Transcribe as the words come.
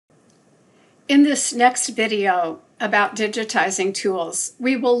In this next video about digitizing tools,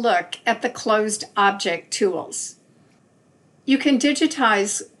 we will look at the closed object tools. You can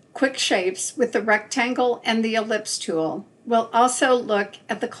digitize quick shapes with the rectangle and the ellipse tool. We'll also look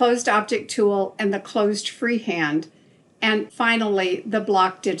at the closed object tool and the closed freehand, and finally the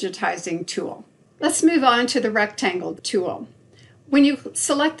block digitizing tool. Let's move on to the rectangle tool. When you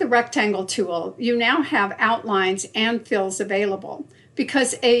select the rectangle tool, you now have outlines and fills available,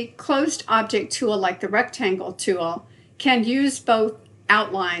 because a closed object tool like the rectangle tool can use both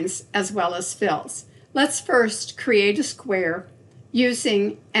outlines as well as fills. Let's first create a square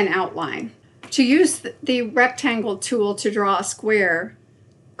using an outline. To use the rectangle tool to draw a square,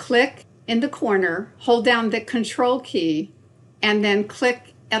 click in the corner, hold down the Control key, and then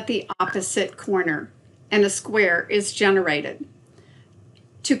click at the opposite corner, and a square is generated.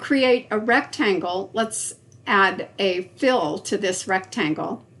 To create a rectangle, let's add a fill to this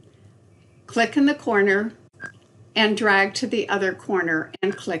rectangle. Click in the corner and drag to the other corner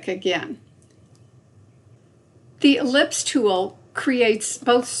and click again. The ellipse tool creates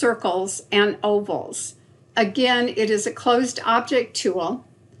both circles and ovals. Again, it is a closed object tool,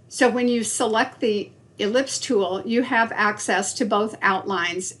 so when you select the ellipse tool, you have access to both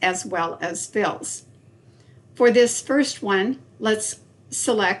outlines as well as fills. For this first one, let's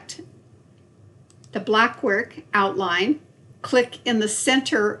select the blackwork outline, click in the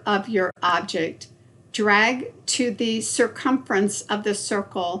center of your object, drag to the circumference of the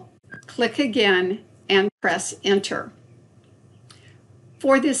circle, click again, and press Enter.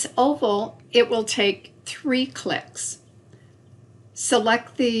 For this oval, it will take 3 clicks.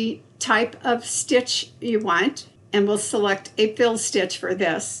 Select the type of stitch you want, and we'll select a fill stitch for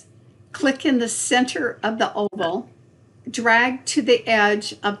this. Click in the center of the oval, drag to the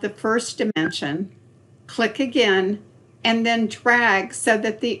edge of the first dimension, click again, and then drag so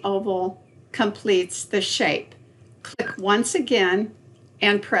that the oval completes the shape. Click once again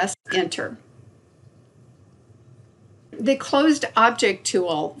and press Enter. The closed object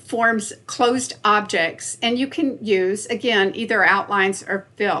tool forms closed objects, and you can use, again, either outlines or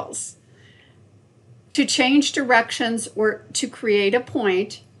fills. To change directions or to create a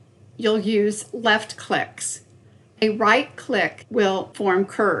point, you'll use left clicks. A right click will form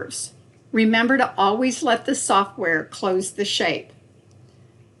curves. Remember to always let the software close the shape.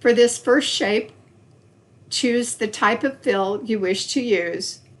 For this first shape, choose the type of fill you wish to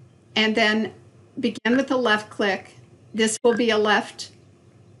use, and then begin with the left click. This will be a left,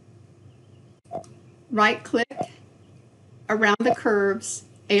 right click around the curves,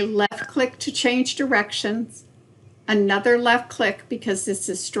 a left click to change directions, another left click because this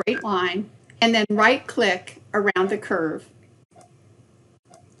is a straight line, and then right click around the curve.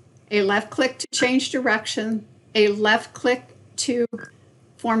 A left click to change direction, a left click to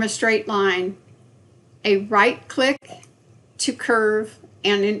form a straight line, a right click to curve,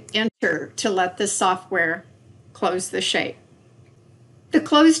 and an Enter to let the software close the shape. The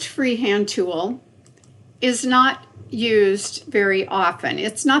closed freehand tool is not used very often.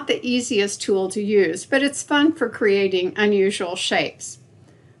 It's not the easiest tool to use, but it's fun for creating unusual shapes.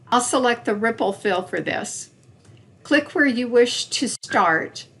 I'll select the ripple fill for this. Click where you wish to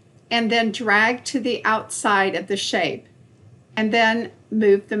start, and then drag to the outside of the shape, and then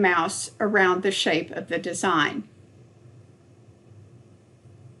move the mouse around the shape of the design.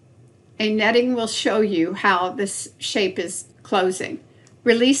 A netting will show you how this shape is closing.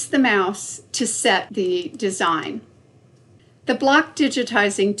 Release the mouse to set the design. The block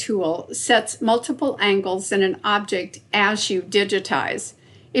digitizing tool sets multiple angles in an object as you digitize.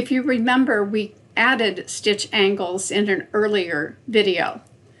 If you remember, we added stitch angles in an earlier video.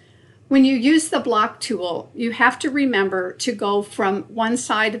 When you use the block tool, you have to remember to go from one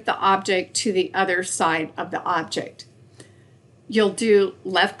side of the object to the other side of the object. You'll do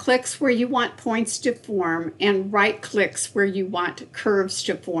left clicks where you want points to form and right clicks where you want curves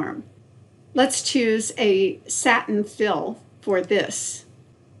to form. Let's choose a satin fill for this.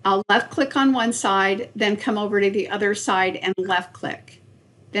 I'll left click on one side, then come over to the other side and left click.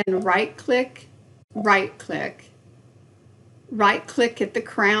 Then right click, right click. Right click at the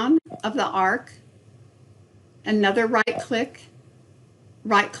crown of the arc, another right click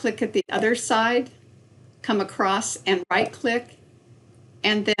at the other side, come across and right click,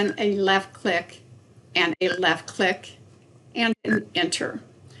 and then a left click and a left click and an Enter.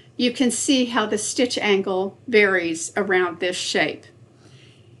 You can see how the stitch angle varies around this shape.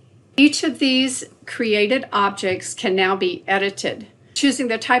 Each of these created objects can now be edited, choosing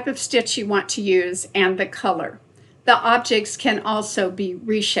the type of stitch you want to use and the color. The objects can also be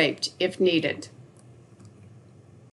reshaped if needed.